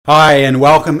Hi and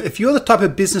welcome. If you're the type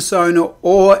of business owner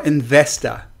or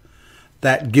investor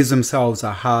that gives themselves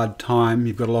a hard time,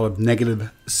 you've got a lot of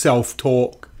negative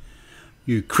self-talk,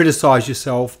 you criticize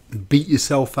yourself, beat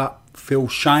yourself up, feel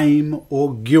shame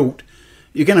or guilt,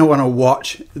 you're going to want to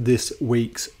watch this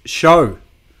week's show.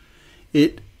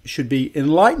 It should be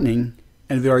enlightening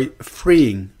and very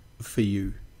freeing for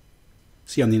you.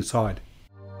 See you on the inside.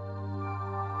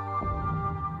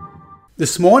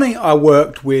 This morning I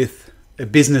worked with a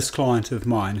business client of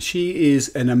mine. She is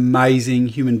an amazing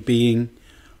human being,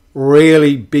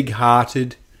 really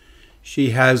big-hearted.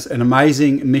 She has an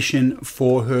amazing mission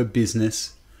for her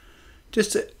business.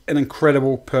 Just an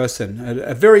incredible person,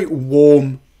 a very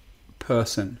warm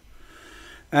person.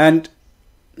 And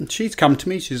she's come to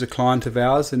me, she's a client of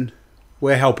ours, and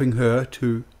we're helping her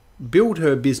to build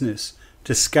her business,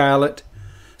 to scale it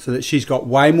so that she's got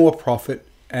way more profit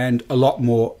and a lot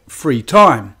more free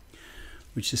time,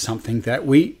 which is something that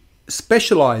we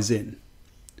specialize in.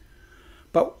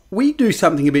 But we do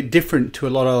something a bit different to a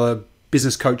lot of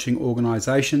business coaching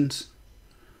organizations.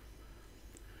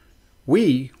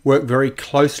 We work very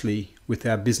closely with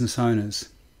our business owners,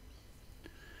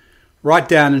 right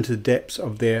down into the depths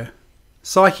of their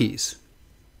psyches.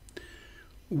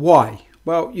 Why?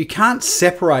 Well, you can't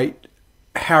separate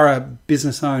how a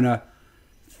business owner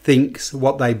thinks,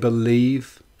 what they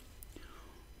believe,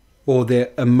 or their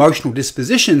emotional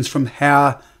dispositions from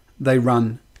how they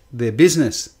run their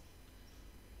business.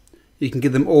 You can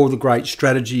give them all the great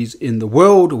strategies in the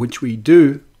world, which we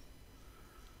do,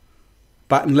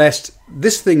 but unless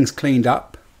this thing's cleaned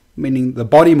up, meaning the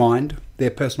body mind,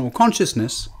 their personal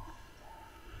consciousness,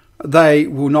 they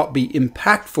will not be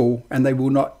impactful and they will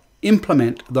not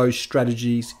implement those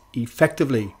strategies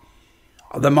effectively.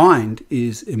 The mind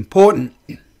is important.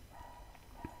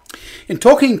 In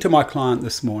talking to my client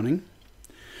this morning,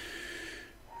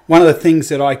 one of the things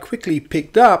that I quickly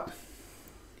picked up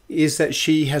is that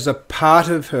she has a part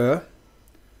of her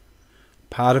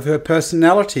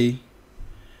personality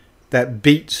that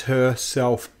beats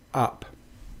herself up,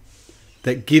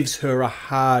 that gives her a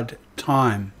hard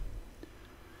time.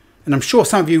 And I'm sure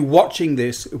some of you watching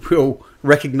this will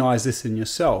recognize this in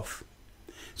yourself.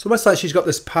 It's almost like she's got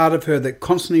this part of her that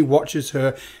constantly watches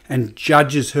her and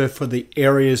judges her for the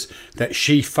areas that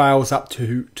she fails up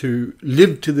to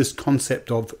live to this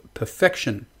concept of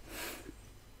perfection.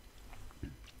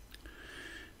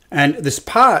 And this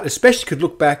part especially could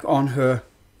look back on her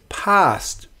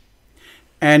past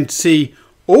and see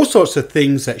all sorts of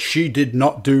things that she did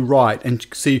not do right, and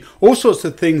see all sorts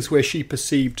of things where she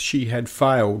perceived she had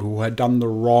failed or had done the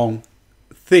wrong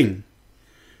thing.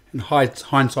 And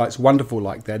hindsight's wonderful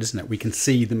like that, isn't it? We can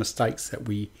see the mistakes that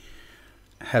we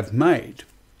have made.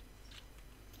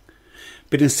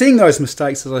 But in seeing those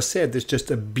mistakes, as I said, there's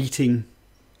just a beating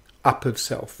up of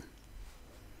self.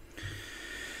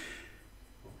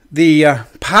 The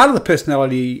part of the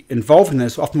personality involved in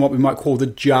this is often what we might call the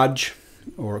judge,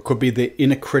 or it could be the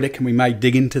inner critic, and we may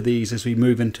dig into these as we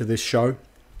move into this show.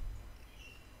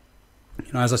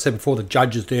 You know, as I said before, the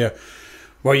judge is there.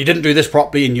 Well, you didn't do this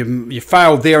properly and you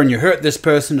failed there and you hurt this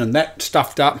person and that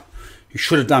stuffed up. You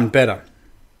should have done better.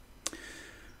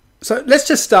 So let's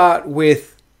just start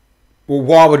with, well,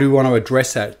 why would we want to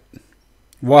address that?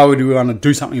 Why would we want to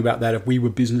do something about that if we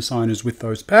were business owners with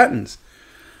those patterns?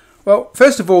 Well,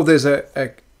 first of all, there's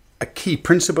a key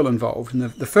principle involved. And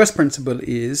the first principle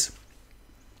is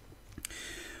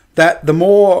that the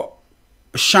more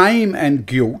shame and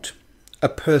guilt a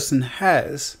person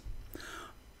has,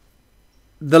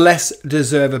 the less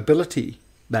deservability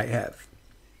they have.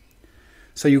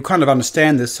 So you kind of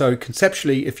understand this. So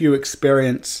conceptually, if you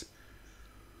experience,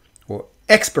 or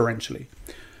experientially,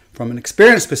 from an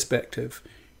experience perspective,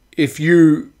 if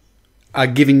you are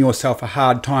giving yourself a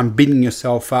hard time, beating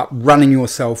yourself up, running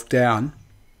yourself down,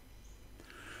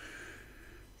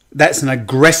 that's an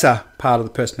aggressor part of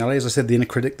the personality. As I said, the inner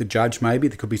critic, the judge, maybe.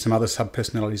 There could be some other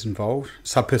sub-personalities involved.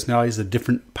 Sub-personalities are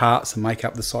different parts that make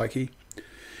up the psyche.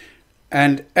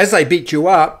 And as they beat you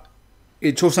up,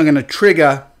 it's also going to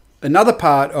trigger another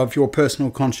part of your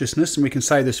personal consciousness, and we can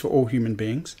say this for all human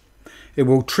beings. It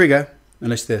will trigger,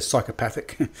 unless they're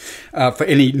psychopathic, for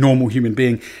any normal human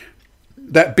being,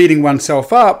 that beating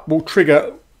oneself up will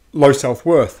trigger low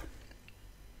self-worth.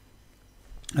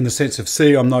 And the sense of,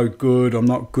 see, I'm no good, I'm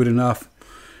not good enough,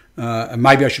 and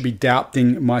maybe I should be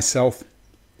doubting myself.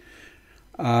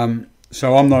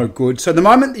 So I'm no good. So the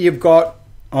moment that you've got,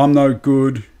 I'm no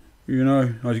good, you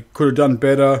know, I could have done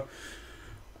better.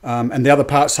 And the other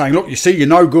part saying, look, you see, you're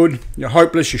no good. You're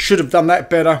hopeless. You should have done that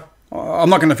better. I'm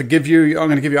not going to forgive you. I'm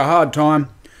going to give you a hard time.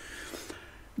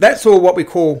 That's all what we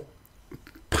call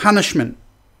punishment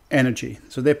energy.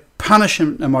 So they're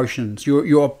punishment emotions.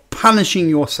 You're punishing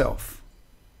yourself.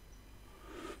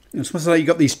 It's almost like you've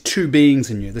got these two beings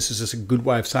in you. This is just a good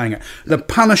way of saying it. The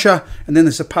punisher, and then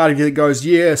there's a part of you that goes,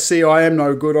 yeah, see, I am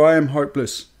no good, I am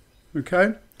hopeless.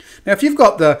 Okay? Now, if you've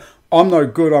got the I'm no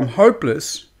good, I'm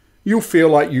hopeless, you'll feel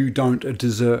like you don't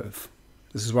deserve.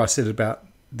 This is what I said about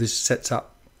this sets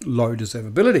up low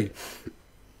deservability.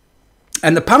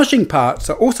 And the punishing parts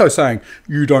are also saying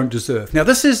you don't deserve. Now,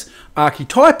 this is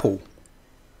archetypal.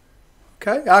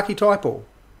 Okay? Archetypal.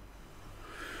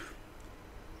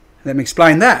 Let me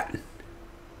explain that.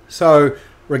 So,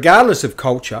 regardless of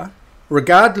culture,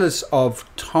 regardless of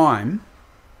time,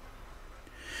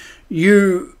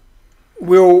 you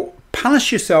will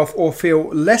punish yourself or feel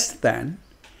less than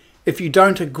if you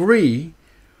don't agree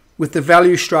with the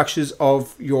value structures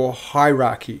of your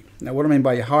hierarchy. Now, what do I mean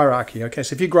by your hierarchy? Okay,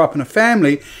 so if you grow up in a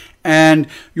family and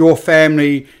your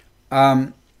family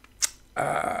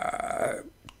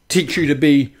teach you to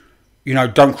be,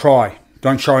 don't cry,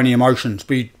 don't show any emotions,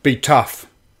 be tough,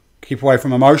 keep away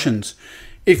from emotions.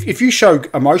 If you show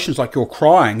emotions like you're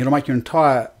crying, it'll make your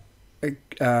entire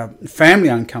family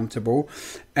uncomfortable,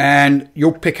 and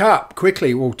you'll pick up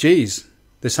quickly, well, geez,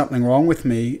 there's something wrong with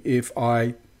me if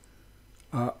I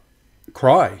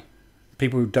cry.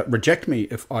 People reject me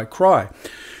if I cry.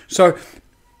 So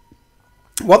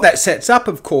what that sets up,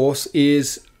 of course,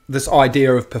 is this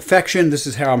idea of perfection. This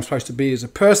is how I'm supposed to be as a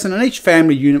person, and each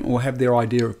family unit will have their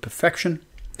idea of perfection.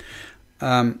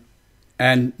 And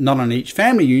not on each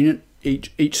family unit,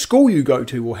 each school you go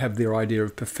to will have their idea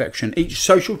of perfection. Each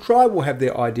social tribe will have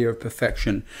their idea of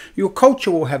perfection. Your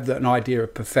culture will have an idea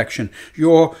of perfection.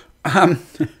 The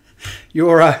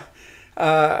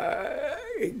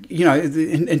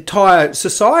entire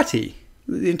society,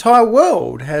 the entire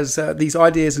world has these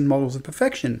ideas and models of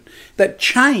perfection that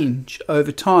change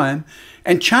over time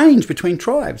and change between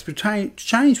tribes,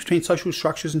 change between social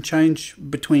structures, and change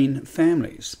between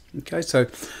families. Okay, so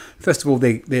first of all,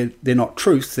 they're not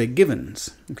truths, they're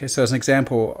givens. Okay, so as an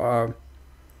example, I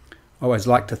always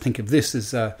like to think of this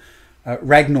as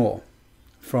Ragnar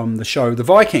from the show The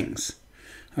Vikings.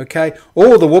 Okay,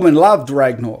 all the women loved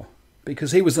Ragnar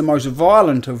because he was the most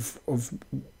violent of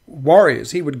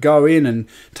warriors. He would go in and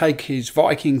take his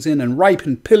Vikings in and rape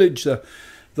and pillage the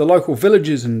local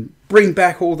villages and bring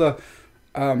back all the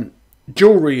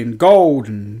jewelry and gold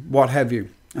and what have you.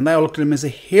 And they all looked at him as a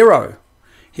hero.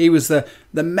 He was the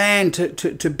man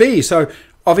to be. So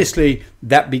obviously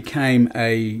that became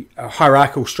a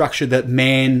hierarchical structure that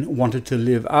man wanted to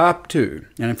live up to.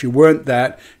 And if you weren't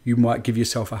that, you might give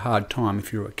yourself a hard time.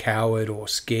 If you're a coward or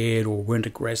scared or weren't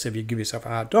aggressive, you'd give yourself a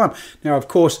hard time. Now, of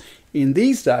course, in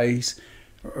these days,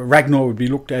 Ragnar would be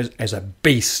looked at as a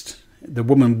beast. The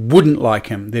woman wouldn't like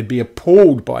him. They'd be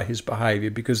appalled by his behavior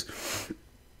because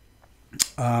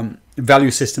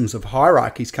value systems of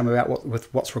hierarchies come about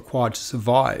with what's required to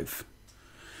survive.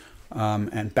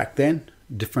 And back then,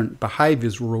 different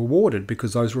behaviors were rewarded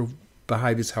because those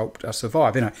behaviors helped us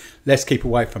survive. Let's keep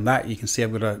away from that. You can see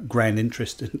I've got a grand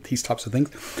interest in these types of things.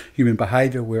 Human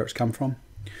behavior, where it's come from,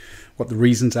 what the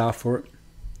reasons are for it.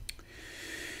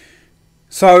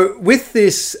 So with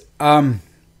this, bring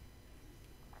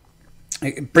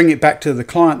it back to the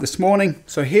client this morning.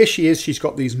 So here she is. She's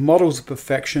got these models of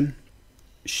perfection.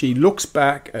 She looks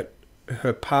back at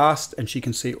her past and she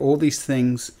can see all these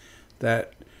things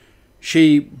that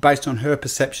she, based on her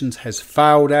perceptions, has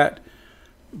failed at,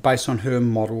 based on her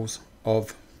models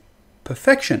of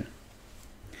perfection.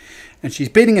 And she's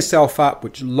beating herself up,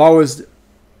 which lowers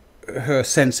her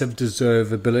sense of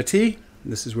deservability.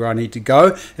 This is where I need to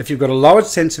go. If you've got a lowered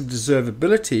sense of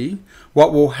deservability,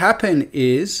 what will happen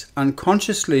is,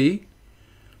 unconsciously,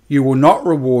 you will not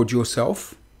reward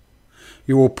yourself.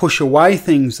 You will push away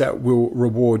things that will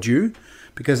reward you.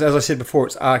 Because as I said before,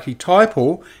 it's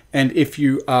archetypal. And if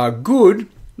you are good,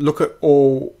 look at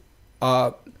all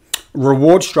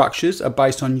reward structures are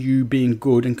based on you being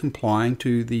good and complying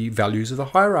to the values of the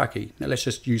hierarchy. Now let's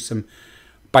just use some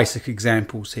basic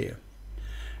examples here.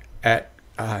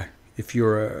 If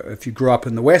you grew up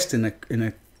in the West in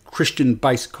a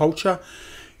Christian-based culture,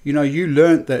 you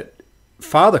learnt that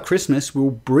Father Christmas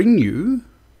will bring you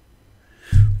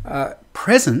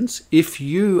presents if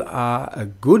you are a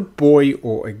good boy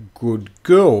or a good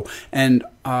girl. And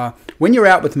when you're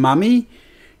out with mummy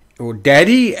or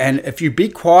daddy, and if you be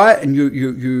quiet and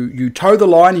you toe the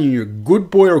line and you're a good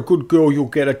boy or a good girl, you'll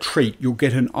get a treat. You'll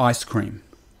get an ice cream.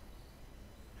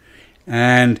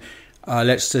 And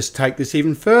let's just take this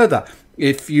even further.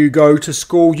 If you go to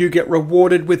school, you get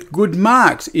rewarded with good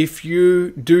marks if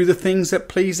you do the things that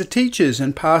please the teachers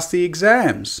and pass the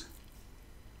exams.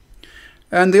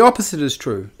 And the opposite is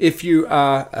true. If you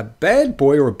are a bad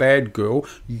boy or a bad girl,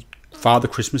 Father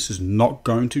Christmas is not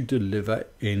going to deliver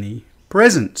any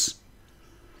presents.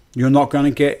 You're not going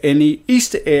to get any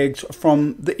Easter eggs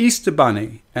from the Easter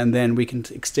Bunny. And then we can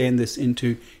extend this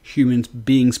into human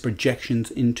beings'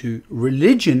 projections into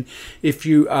religion. If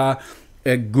you are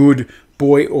a good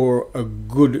boy or a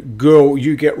good girl,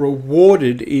 you get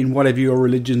rewarded in whatever your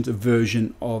religion's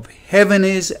version of heaven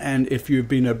is. And if you've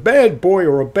been a bad boy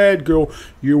or a bad girl,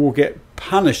 you will get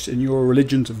punished in your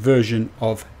religion's version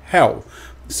of hell.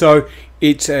 So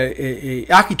it's a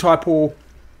archetypal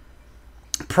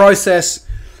process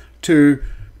to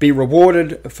be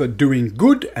rewarded for doing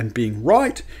good and being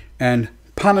right, and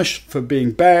punished for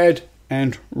being bad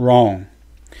and wrong.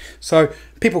 So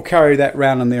people carry that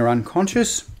around in their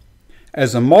unconscious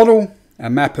as a model, a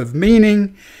map of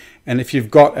meaning. And if you've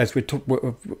got, as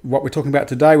what we're talking about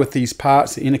today with these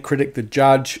parts, the inner critic, the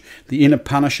judge, the inner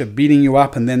punisher beating you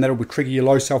up, and then that will trigger your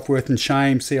low self-worth and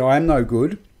shame. See, I am no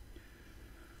good.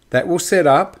 That will set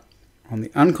up on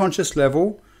the unconscious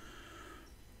level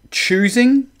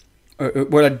choosing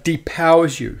what it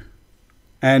depowers you,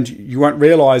 and you won't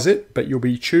realize it, but you'll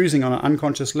be choosing on an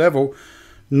unconscious level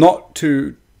not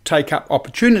to take up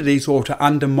opportunities or to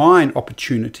undermine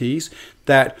opportunities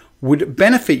that would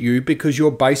benefit you, because your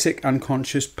basic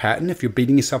unconscious pattern, if you're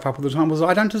beating yourself up all the time, was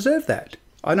I don't deserve that.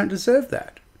 I don't deserve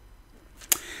that.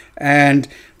 And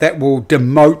that will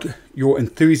demote your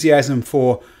enthusiasm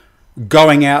for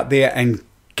going out there and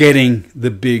getting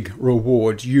the big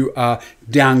rewards. You are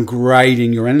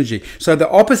downgrading your energy. So the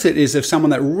opposite is of someone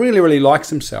that really, really likes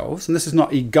themselves, and this is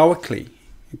not egoically.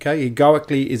 Okay,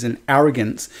 egoically is an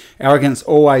arrogance. Arrogance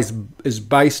always is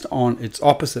based on its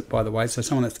opposite, by the way. So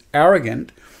someone that's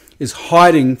arrogant is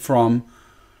hiding from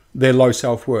their low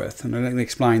self-worth. And let me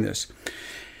explain this.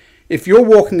 If you're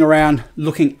walking around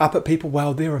looking up at people,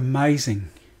 well, they're amazing.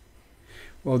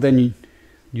 Well, then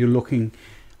you're looking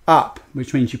up,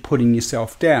 which means you're putting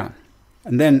yourself down.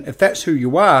 And then if that's who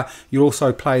you are, you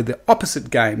also play the opposite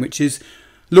game, which is,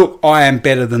 look, I am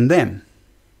better than them.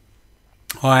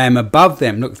 I am above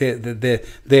them. Look,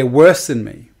 they're worse than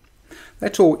me.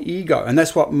 That's all ego, and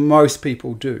that's what most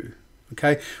people do.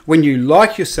 Okay? When you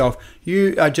like yourself,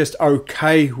 you are just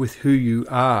okay with who you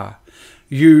are.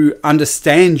 You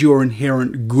understand your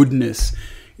inherent goodness.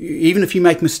 Even if you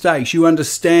make mistakes, you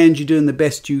understand you're doing the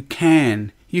best you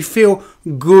can. You feel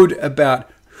good about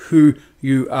who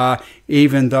you are,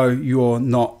 even though you're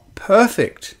not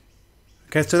perfect.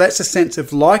 Okay, so that's a sense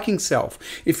of liking self.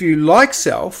 If you like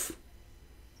self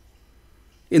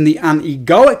in the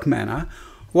unegoic manner,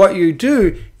 what you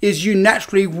do is you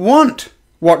naturally want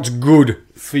what's good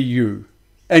for you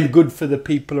and good for the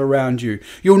people around you.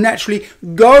 You'll naturally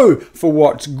go for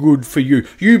what's good for you.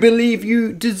 You believe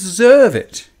you deserve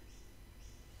it.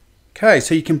 Okay,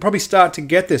 so you can probably start to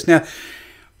get this. Now,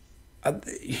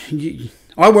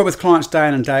 I work with clients day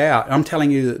in and day out. I'm telling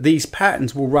you that these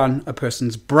patterns will run a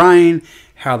person's brain,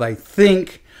 how they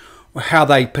think, or how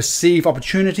they perceive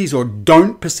opportunities or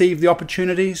don't perceive the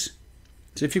opportunities.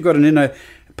 So if you've got an inner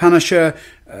punisher,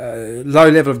 low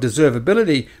level of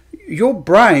deservability, your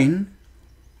brain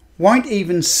won't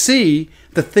even see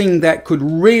the thing that could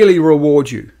really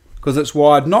reward you, because it's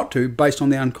wired not to, based on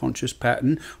the unconscious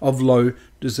pattern of low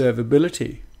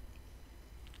deservability.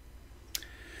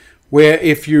 Where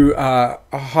if you are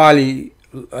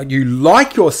you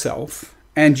like yourself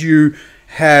and you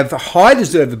have high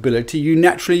deservability, you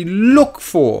naturally look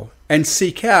for and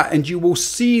seek out, and you will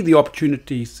see the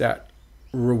opportunities that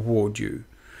reward you.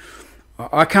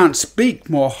 I can't speak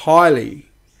more highly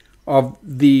of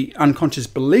the unconscious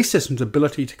belief system's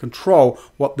ability to control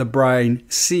what the brain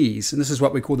sees. And this is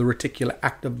what we call the reticular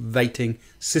activating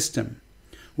system,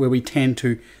 where we tend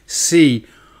to see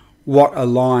what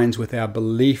aligns with our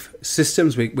belief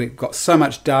systems. We've got so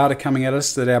much data coming at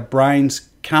us that our brains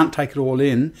can't take it all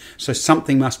in. So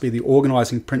something must be the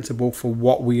organizing principle for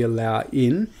what we allow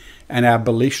in. And our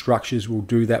belief structures will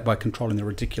do that by controlling the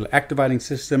reticular activating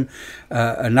system.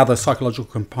 Another psychological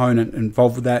component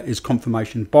involved with that is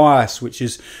confirmation bias, which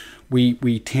is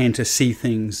we tend to see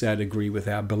things that agree with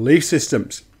our belief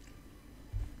systems.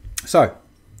 So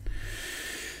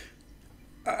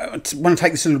I want to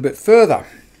take this a little bit further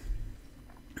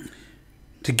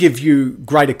to give you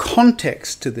greater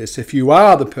context to this. If you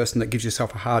are the person that gives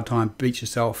yourself a hard time, beats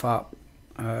yourself up,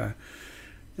 and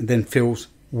then feels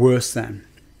worse than.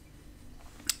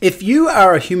 If you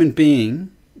are a human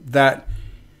being that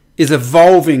is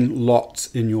evolving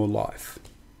lots in your life,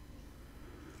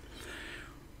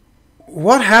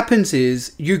 what happens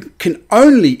is you can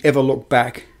only ever look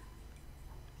back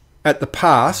at the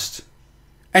past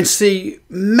and see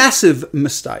massive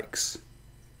mistakes.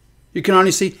 You can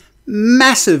only see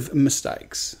massive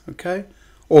mistakes, okay?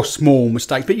 Or small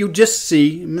mistakes, but you'll just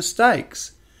see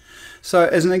mistakes. So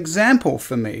as an example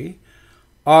for me,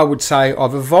 I would say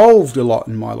I've evolved a lot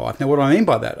in my life. Now, what do I mean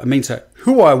by that? I mean, so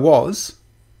who I was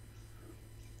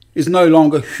is no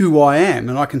longer who I am.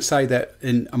 And I can say that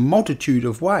in a multitude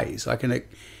of ways. I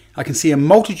can see a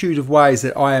multitude of ways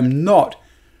that I am not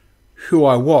who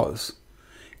I was.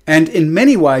 And in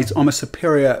many ways, I'm a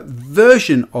superior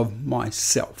version of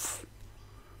myself.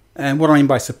 And what do I mean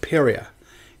by superior?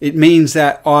 It means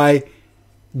that I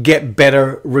get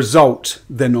better results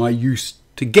than I used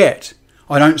to get.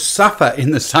 I don't suffer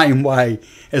in the same way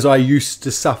as I used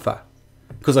to suffer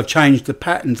because I've changed the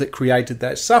patterns that created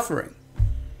that suffering.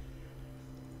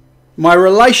 My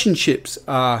relationships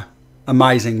are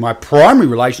amazing. My primary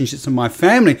relationships with my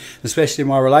family, especially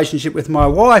my relationship with my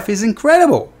wife, is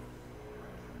incredible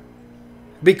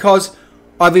because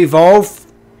I've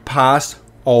evolved past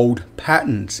old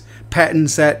patterns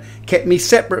that kept me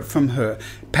separate from her,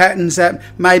 patterns that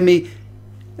made me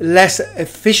less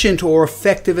efficient or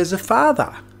effective as a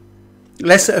father,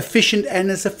 less efficient and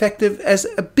as effective as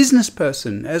a business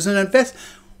person, as an investor.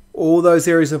 All those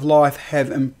areas of life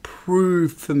have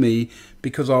improved for me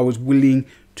because I was willing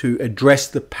to address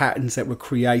the patterns that were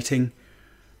creating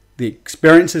the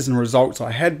experiences and results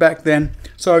I had back then.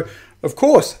 So, of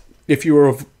course, if you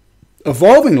were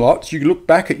evolving lots, you look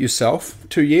back at yourself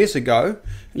 2 years ago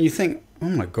and you think, oh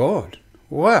my God,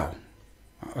 wow,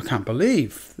 I can't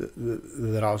believe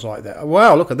that I was like that.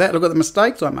 Wow, look at that. Look at the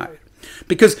mistakes I made.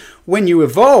 Because when you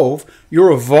evolve,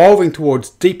 you're evolving towards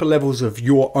deeper levels of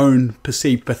your own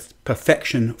perceived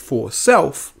perfection for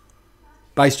self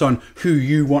based on who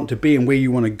you want to be and where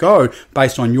you want to go,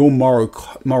 based on your moral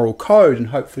code and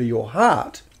hopefully your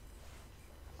heart.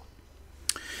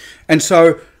 And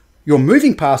so you're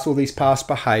moving past all these past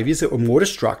behaviors that were more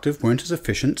destructive, weren't as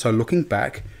efficient. So looking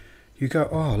back, you go,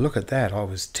 oh, look at that. I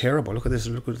was terrible. Look at this.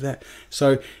 Look at that.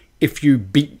 So it's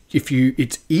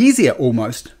easier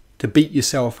almost to beat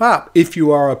yourself up if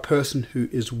you are a person who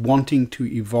is wanting to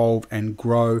evolve and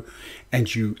grow,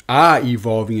 and you are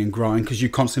evolving and growing because you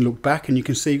constantly look back and you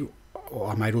can see, oh,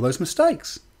 I made all those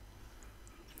mistakes.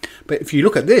 But if you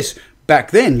look at this,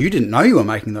 back then you didn't know you were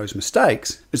making those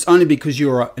mistakes. It's only because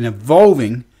you're an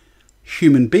evolving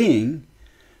human being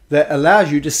that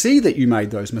allows you to see that you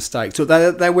made those mistakes, or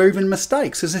they were even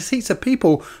mistakes. There's heaps of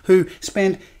people who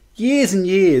spend years and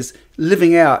years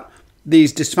living out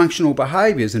these dysfunctional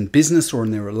behaviors in business or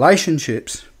in their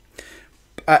relationships,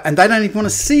 and they don't even want to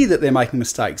see that they're making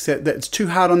mistakes. That it's too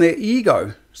hard on their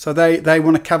ego, so they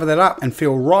want to cover that up and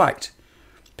feel right.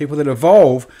 People that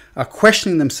evolve are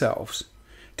questioning themselves,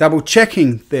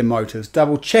 double-checking their motives,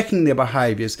 double-checking their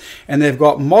behaviors, and they've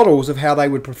got models of how they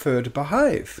would prefer to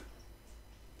behave.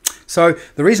 So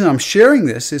the reason I'm sharing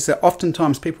this is that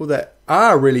oftentimes people that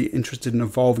are really interested in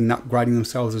evolving and upgrading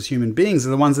themselves as human beings are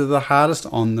the ones that are the hardest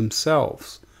on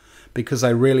themselves, because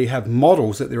they really have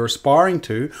models that they're aspiring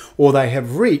to or they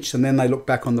have reached, and then they look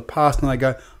back on the past and they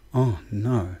go, oh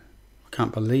no, I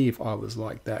can't believe I was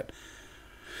like that.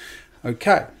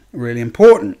 Okay, really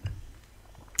important.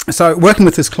 So working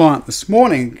with this client this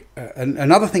morning,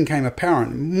 another thing came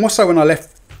apparent, more so when I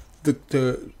left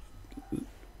the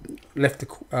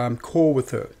call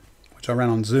with her, which I ran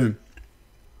on Zoom.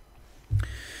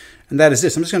 And that is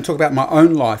this. I'm just going to talk about my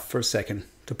own life for a second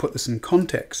to put this in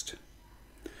context.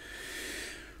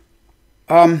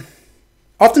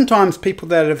 Oftentimes people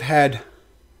that have had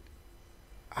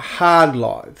hard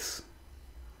lives,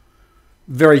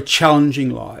 very challenging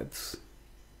lives,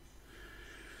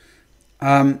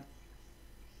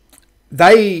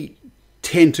 they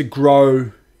tend to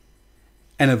grow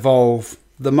and evolve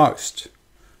the most.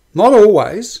 Not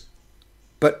always,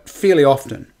 but fairly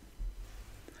often.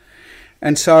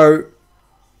 And so,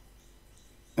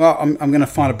 well, I'm going to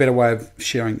find a better way of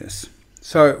sharing this.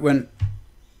 So when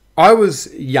I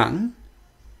was young,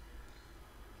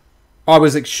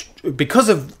 because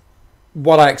of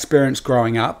what I experienced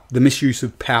growing up, the misuse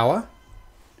of power,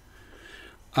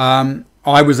 I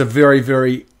was a very,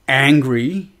 very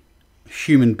angry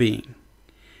human being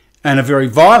and a very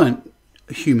violent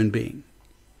human being.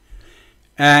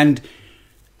 And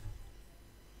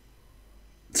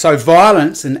so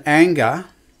violence and anger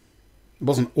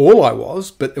wasn't all I was,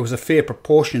 but there was a fair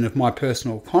proportion of my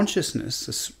personal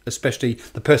consciousness, especially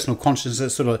the personal consciousness that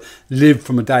sort of lived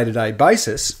from a day-to-day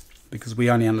basis, because we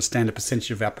only understand a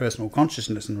percentage of our personal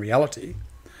consciousness in reality.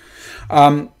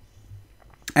 And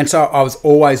so I was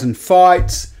always in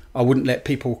fights. I wouldn't let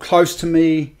people close to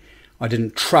me. I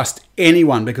didn't trust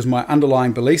anyone because my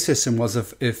underlying belief system was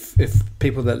if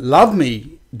people that love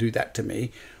me do that to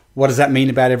me, what does that mean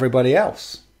about everybody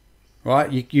else?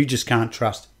 right? You just can't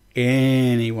trust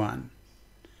anyone.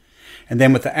 And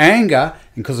then with the anger,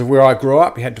 and because of where I grew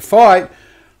up, you had to fight,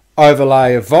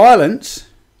 overlay of violence.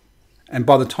 And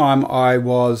by the time I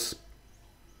was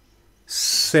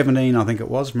 17, I think it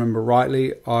was, remember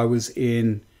rightly, I was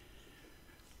in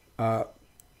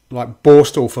like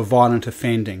Borstal for violent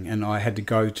offending, and I had to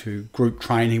go to group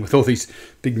training with all these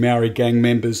big Maori gang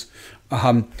members.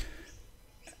 And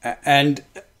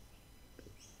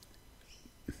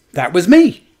that was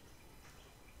me.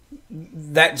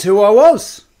 That's who I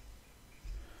was.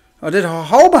 I did a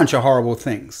whole bunch of horrible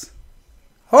things.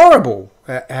 Horrible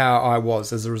how I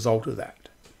was as a result of that.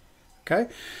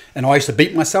 Okay? And I used to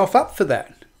beat myself up for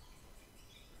that.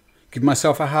 Give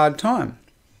myself a hard time.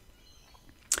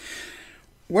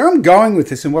 Where I'm going with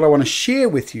this and what I want to share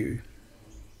with you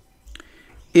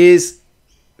is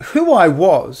who I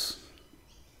was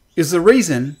is the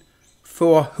reason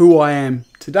for who I am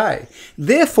today.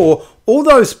 Therefore, all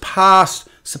those past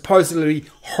supposedly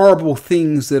horrible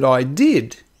things that I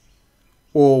did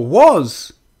or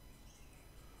was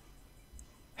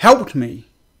helped me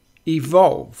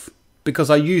evolve because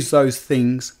I used those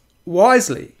things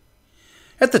wisely.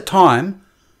 At the time,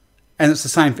 and it's the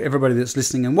same for everybody that's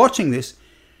listening and watching this,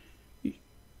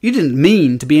 you didn't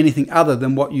mean to be anything other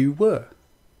than what you were.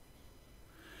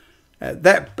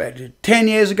 That 10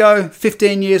 years ago,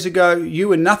 15 years ago, you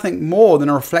were nothing more than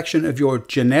a reflection of your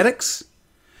genetics,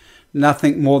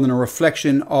 nothing more than a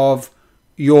reflection of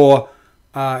your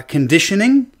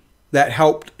conditioning that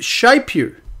helped shape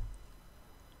you.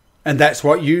 And that's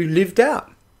what you lived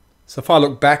out. So if I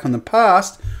look back on the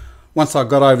past, once I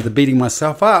got over the beating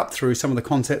myself up through some of the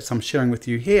concepts I'm sharing with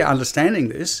you here, understanding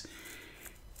this,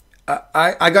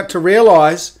 I got to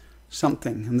realize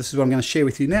something, and this is what I'm going to share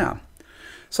with you now.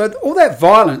 So all that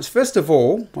violence, first of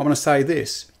all, I want to say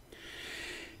this.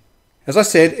 As I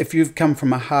said, if you've come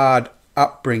from a hard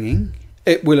upbringing,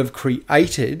 it will have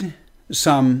created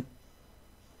some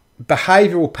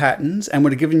behavioural patterns and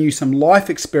would have given you some life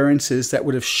experiences that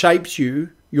would have shaped you,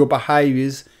 your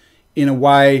behaviours, in a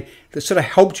way that sort of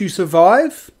helped you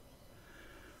survive.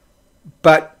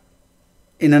 But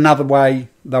in another way,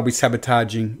 they'll be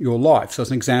sabotaging your life. So as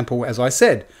an example, as I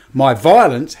said, my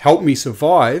violence helped me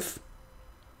survive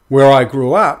where I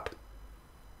grew up.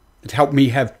 It helped me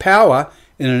have power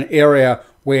in an area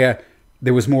where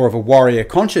there was more of a warrior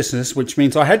consciousness, which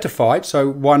means I had to fight. So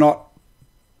why not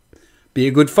be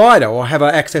a good fighter or have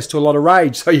access to a lot of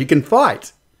rage so you can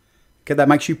fight? Okay, that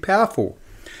makes you powerful.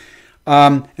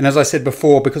 And as I said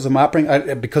before, because of my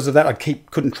upbringing, because of that, I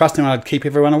couldn't trust him. I'd keep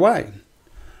everyone away.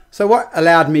 So what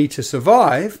allowed me to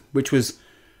survive, which was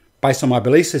based on my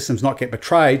belief systems, not get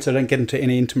betrayed, so I don't get into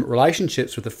any intimate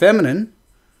relationships with the feminine.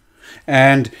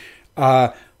 And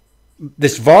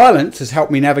this violence has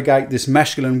helped me navigate this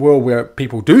masculine world where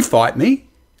people do fight me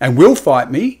and will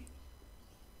fight me.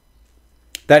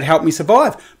 That helped me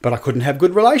survive, but I couldn't have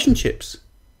good relationships.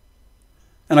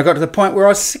 And I got to the point where I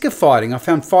was sick of fighting. I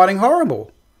found fighting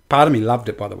horrible. Part of me loved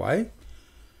it, by the way.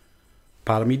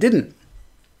 Part of me didn't.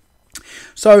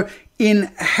 So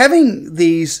in having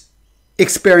these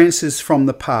experiences from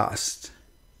the past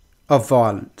of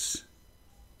violence,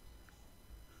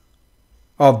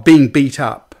 of being beat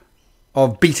up,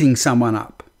 of beating someone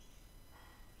up,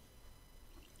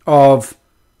 of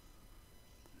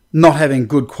not having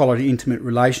good quality intimate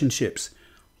relationships,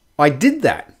 I did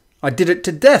that. I did it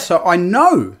to death, so I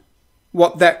know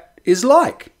what that is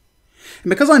like. And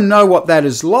because I know what that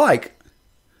is like,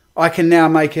 I can now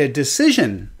make a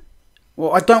decision.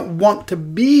 Well, I don't want to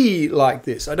be like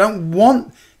this. I don't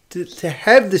want to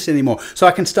have this anymore. So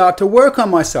I can start to work on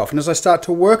myself. And as I start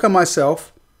to work on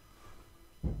myself,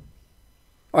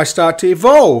 I start to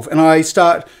evolve and I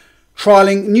start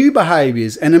trialing new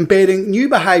behaviours and embedding new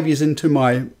behaviours into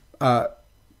my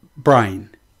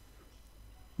brain,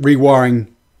 rewiring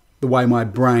the way my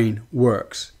brain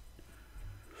works.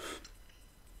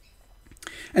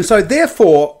 And so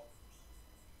therefore,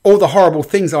 all the horrible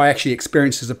things I actually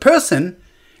experienced as a person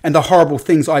and the horrible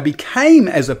things I became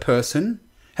as a person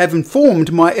have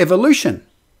informed my evolution.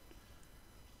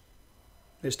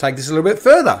 Let's take this a little bit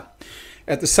further.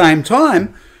 At the same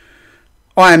time,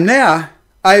 I am now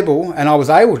able, and I was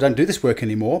able, don't do this work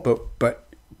anymore, but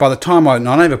by the time I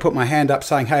not only put my hand up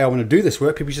saying, hey, I want to do this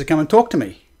work, people used to come and talk to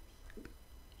me.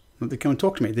 They'd come and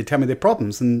talk to me. They'd tell me their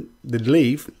problems and they'd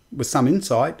leave with some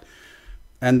insight.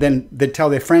 And then they'd tell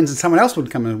their friends and someone else would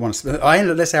come and want to...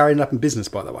 That's how I ended up in business,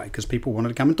 by the way, because people wanted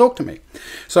to come and talk to me.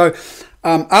 So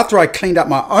after I cleaned up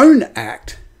my own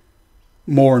act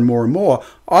more and more and more,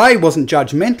 I wasn't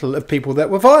judgmental of people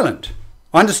that were violent.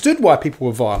 I understood why people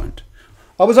were violent.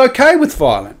 I was okay with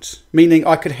violence, meaning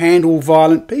I could handle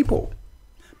violent people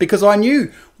because I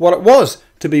knew what it was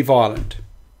to be violent.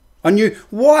 I knew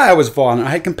why I was violent. I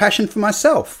had compassion for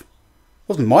myself. It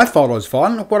wasn't my fault I was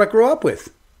violent, what I grew up with.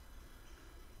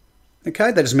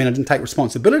 Okay, that doesn't mean I didn't take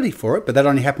responsibility for it, but that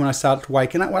only happened when I started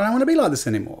waking up. Well, I don't want to be like this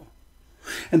anymore.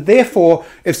 And therefore,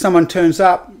 if someone turns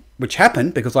up, which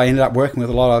happened because I ended up working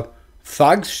with a lot of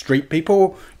thugs, street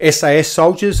people, SAS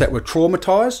soldiers that were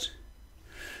traumatized,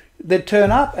 they'd turn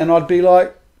up and I'd be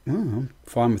like, oh, I'm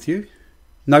fine with you.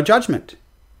 No judgment.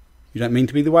 You don't mean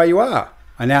to be the way you are.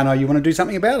 I now know you want to do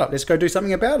something about it. Let's go do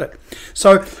something about it.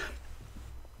 So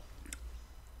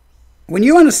when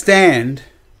you understand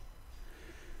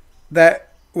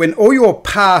that when all your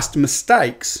past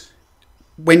mistakes,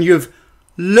 when you've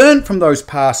learned from those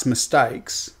past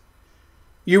mistakes,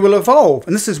 you will evolve.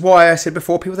 And this is why I said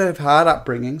before, people that have hard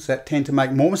upbringings that tend to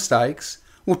make more mistakes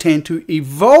will tend to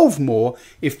evolve more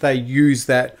if they use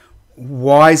that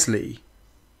wisely.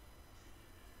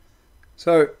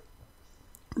 So,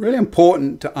 really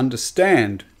important to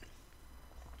understand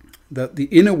that the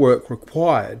inner work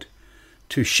required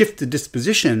to shift the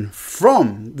disposition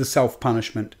from the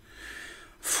self-punishment,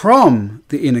 from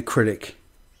the inner critic,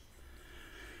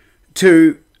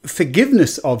 to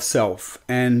forgiveness of self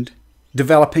and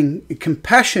developing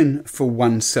compassion for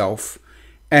oneself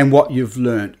and what you've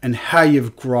learned and how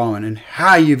you've grown and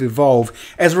how you've evolved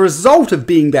as a result of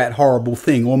being that horrible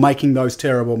thing or making those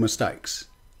terrible mistakes.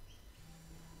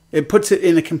 It puts it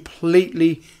in a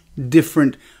completely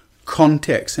different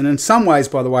context. And in some ways,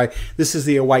 by the way, this is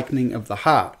the awakening of the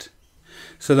heart.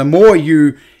 So the more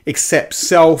you accept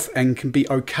self and can be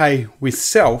okay with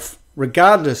self,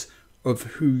 regardless of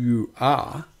who you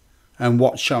are and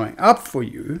what's showing up for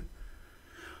you,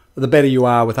 the better you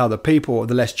are with other people,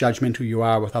 the less judgmental you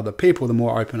are with other people, the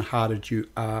more open-hearted you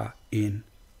are in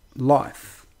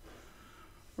life.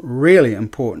 Really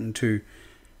important to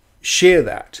share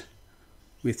that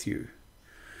with you.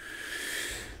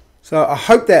 So I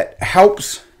hope that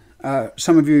helps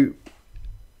some of you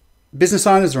business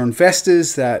owners or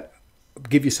investors that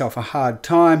give yourself a hard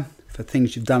time for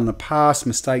things you've done in the past,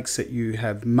 mistakes that you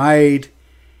have made.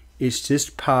 It's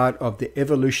just part of the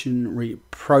evolutionary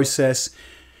process.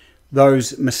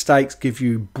 Those mistakes give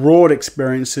you broad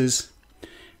experiences,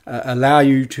 allow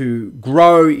you to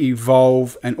grow,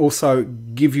 evolve, and also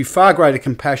give you far greater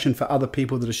compassion for other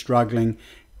people that are struggling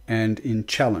and in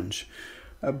challenge.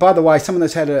 By the way, someone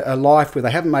that's had a life where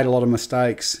they haven't made a lot of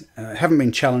mistakes, haven't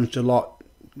been challenged a lot,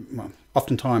 well,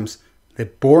 oftentimes they're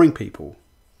boring people.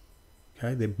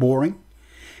 Okay, they're boring,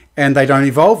 and they don't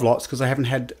evolve lots because they haven't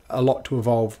had a lot to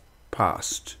evolve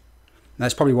past. And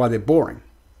that's probably why they're boring.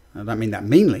 I don't mean that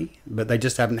meanly, but they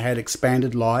just haven't had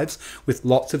expanded lives with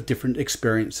lots of different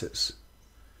experiences.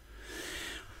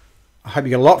 I hope you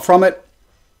get a lot from it.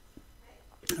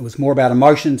 It was more about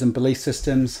emotions and belief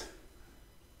systems,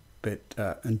 but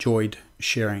enjoyed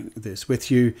sharing this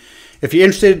with you. If you're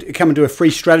interested, come and do a free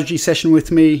strategy session with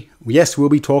me. Yes, we'll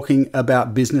be talking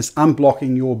about business,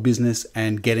 unblocking your business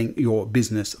and getting your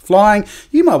business flying.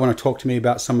 You might want to talk to me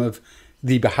about some of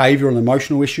the behavioral and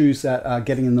emotional issues that are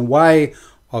getting in the way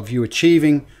of you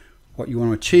achieving what you want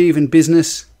to achieve in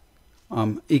business.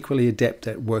 I'm equally adept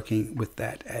at working with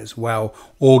that as well,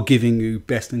 or giving you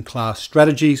best-in-class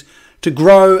strategies to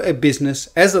grow a business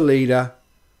as a leader,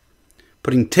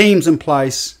 putting teams in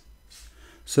place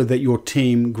so that your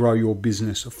team grow your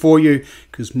business for you,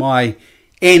 because my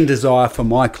end desire for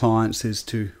my clients is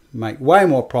to make way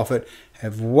more profit,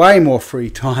 have way more free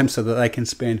time so that they can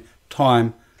spend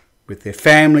time with their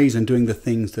families and doing the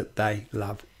things that they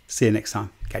love. See you next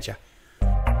time. Catch ya.